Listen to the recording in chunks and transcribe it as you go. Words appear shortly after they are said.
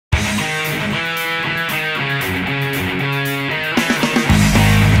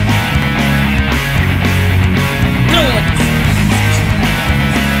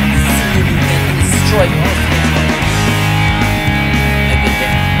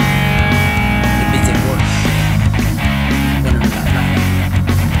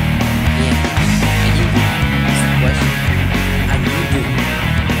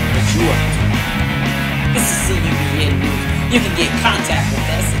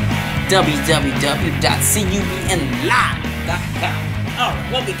www.cubnlive.com.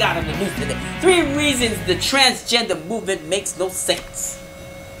 Alright, what we got on the news today? 3 reasons the transgender movement makes no sense.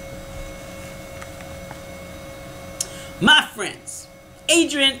 My friends,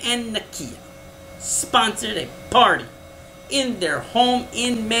 Adrian and Nakia, sponsored a party in their home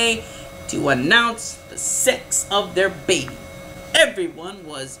in May to announce the sex of their baby. Everyone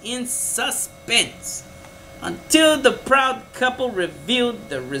was in suspense until the proud couple revealed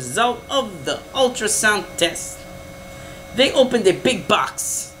the result of the ultrasound test. They opened a big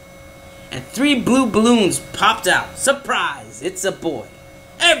box and 3 blue balloons popped out. Surprise, it's a boy.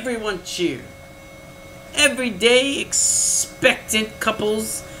 Everyone cheered. Every day, expectant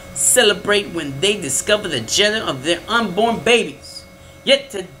couples celebrate when they discover the gender of their unborn babies. Yet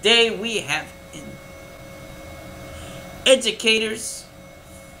today we have educators,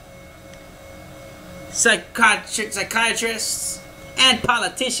 psychiatrists, and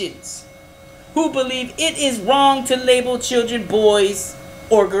politicians who believe it is wrong to label children boys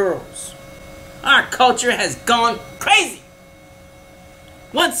or girls. Our culture has gone crazy.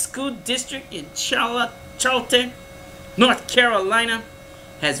 One school district in Charlotte, North Carolina,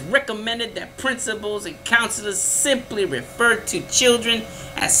 has recommended that principals and counselors simply refer to children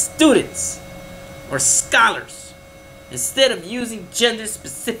as students or scholars instead of using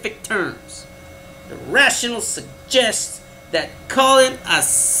gender-specific terms. The rationale suggests that calling a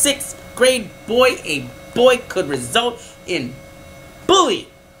 6th grade boy a boy could result in bullying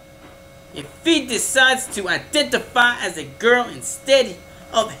if he decides to identify as a girl instead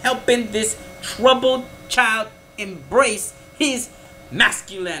of helping this troubled child embrace his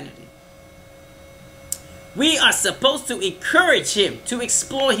masculinity. We are supposed to encourage him to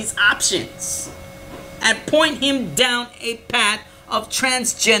explore his options and point him down a path of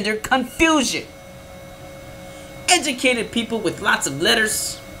transgender confusion. Educated people with lots of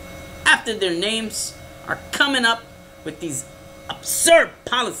letters after their names are coming up with these absurd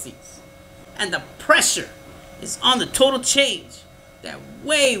policies, and the pressure is on the total change that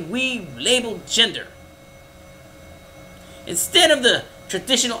way we label gender. Instead of the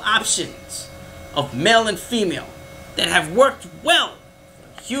traditional options of male and female that have worked well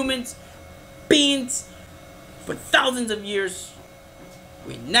for humans, beings, for thousands of years,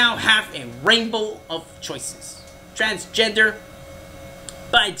 we now have a rainbow of choices. Transgender,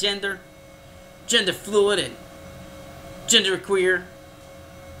 bigender, gender fluid, and genderqueer.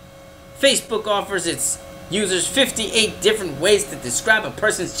 Facebook offers its users 58 different ways to describe a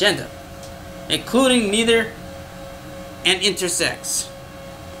person's gender, including neither and intersex.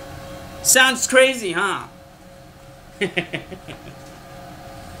 Sounds crazy, huh?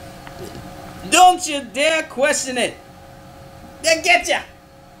 Don't you dare question it. They'll get ya.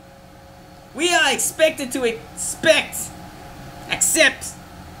 We are expected to accept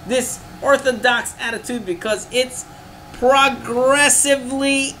this orthodox attitude because it's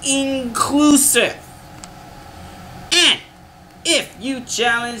progressively inclusive. And if you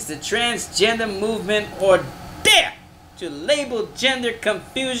challenge the transgender movement or dare to label gender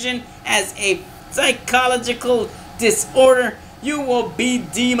confusion as a psychological disorder, you will be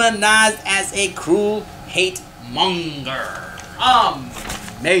demonized as a cruel hate monger.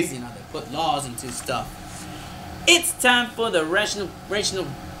 Amazing how they put laws into stuff. It's time for the rational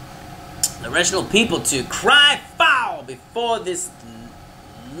people to cry foul before this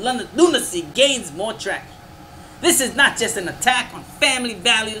lunacy gains more traction. This is not just an attack on family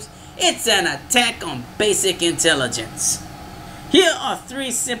values, it's an attack on basic intelligence. Here are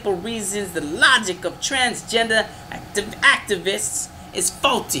 3 simple reasons the logic of transgender activists is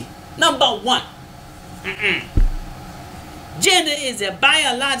faulty. Number 1. Gender is a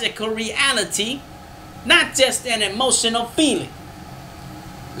biological reality, not just an emotional feeling.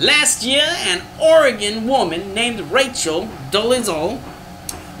 Last year, an Oregon woman named Rachel Dolezal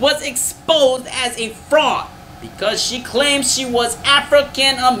was exposed as a fraud because she claimed she was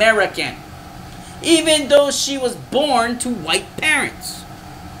African American, even though she was born to white parents.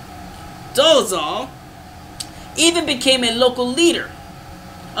 Dolezal even became a local leader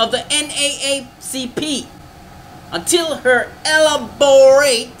of the NAACP until her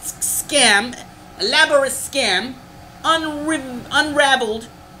elaborate scam unraveled.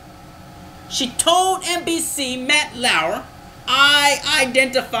 She told NBC Matt Lauer, "I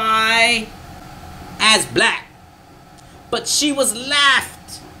identify as black." But she was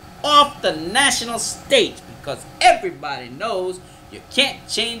laughed off the national stage because everybody knows you can't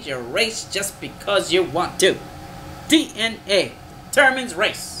change your race just because you want to. DNA determines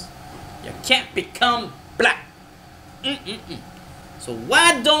race. You can't become black. So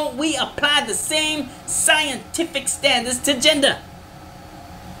why don't we apply the same scientific standards to gender?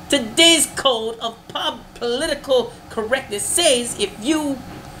 Today's code of political correctness says if you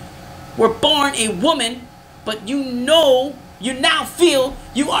were born a woman, but you now feel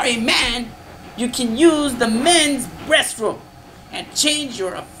you are a man, you can use the men's restroom and change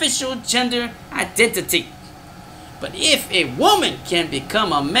your official gender identity. But if a woman can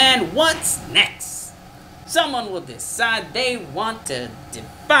become a man, what's next? Someone will decide they want to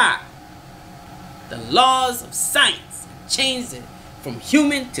defy the laws of science and change it from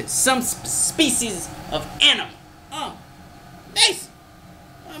human to some species of animal. Oh, amazing.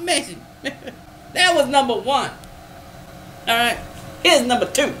 Amazing. That was number 1. Alright, here's number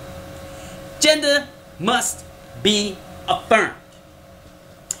 2. Gender must be affirmed.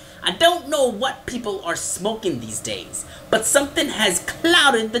 I don't know what people are smoking these days, but something has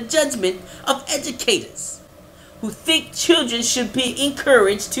clouded the judgment of educators who think children should be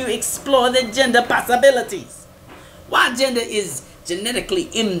encouraged to explore their gender possibilities. While gender is genetically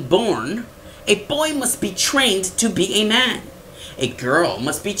inborn, a boy must be trained to be a man. A girl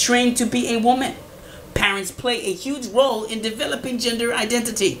must be trained to be a woman. Parents play a huge role in developing gender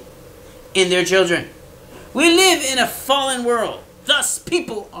identity in their children. We live in a fallen world. Thus,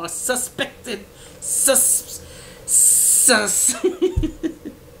 people are susceptible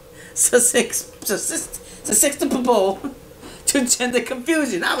to gender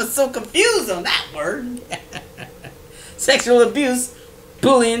confusion. I was so confused on that word. Sexual abuse,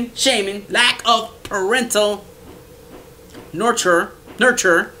 bullying, shaming, lack of parental nurture,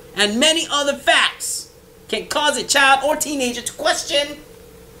 and many other facts can cause a child or teenager to question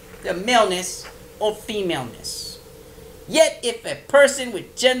their maleness or femaleness. Yet, if a person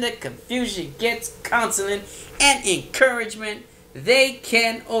with gender confusion gets counseling and encouragement, they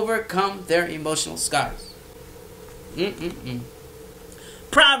can overcome their emotional scars.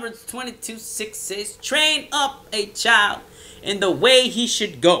 Proverbs 22:6 says, "Train up a child in the way he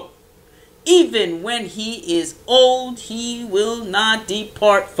should go. Even when he is old, he will not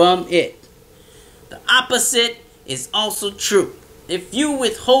depart from it." The opposite is also true. If you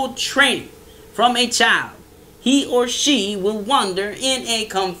withhold training from a child, he or she will wander in a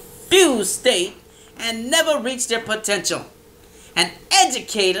confused state and never reach their potential. An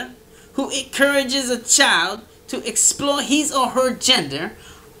educator who encourages a child to explore his or her gender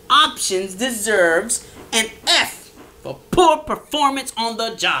options deserves an F for poor performance on the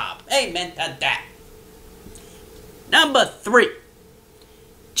job. Amen to that. Number 3.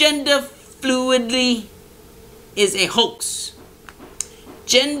 Gender fluidity is a hoax.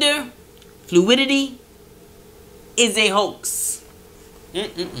 Gender fluidity is a hoax.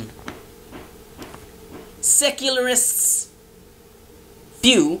 Secularists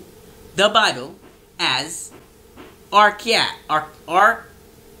view the Bible as archaic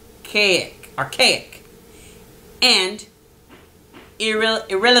and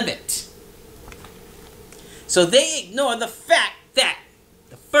irrelevant. So they ignore the fact that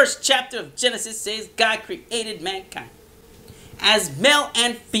the first chapter of Genesis says God created mankind as male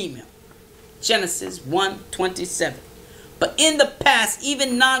and female. Genesis 1:27. But in the past,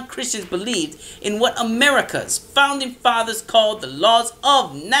 even non-Christians believed in what America's founding fathers called the laws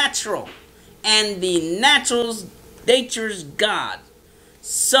of natural and the nature's God.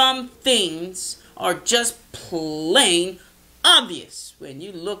 Some things are just plain obvious when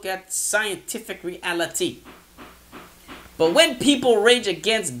you look at scientific reality. But when people rage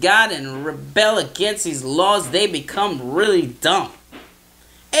against God and rebel against his laws, they become really dumb.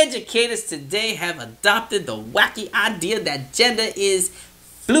 Educators today have adopted the wacky idea that gender is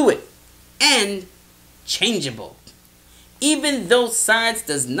fluid and changeable. Even though science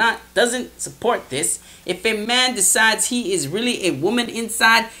doesn't support this, if a man decides he is really a woman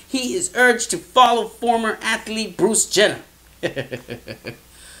inside, he is urged to follow former athlete Bruce Jenner,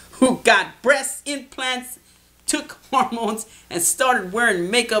 who got breast implants, took hormones, and started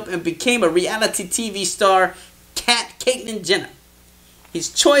wearing makeup and became a reality TV star, Caitlyn Jenner. His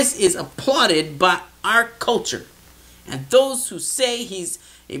choice is applauded by our culture, and those who say he's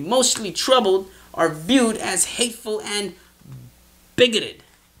emotionally troubled are viewed as hateful and bigoted.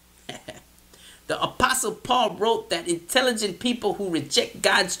 The Apostle Paul wrote that intelligent people who reject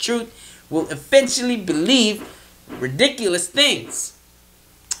God's truth will eventually believe ridiculous things.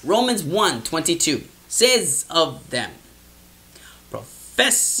 Romans 1:22 says of them,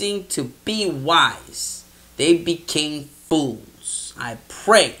 professing to be wise, they became fools. I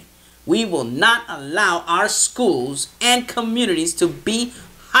pray we will not allow our schools and communities to be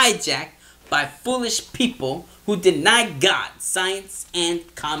hijacked by foolish people who deny God, science, and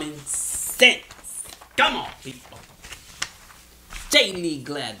common sense. Come on, people. J. Lee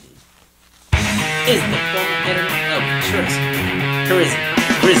Gladney is the former editor of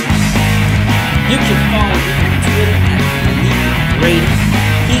Charisma. charisma. You can follow him on Twitter at Brady.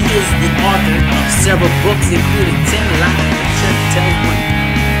 He is the author of several books, including 10 Lies the Church Tells Women.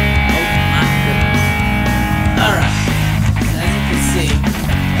 Oh my goodness. Alright, as you can see,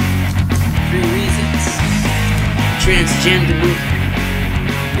 3 reasons transgender movement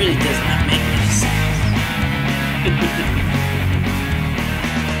really does not make any sense.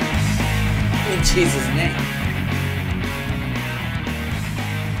 In Jesus' name.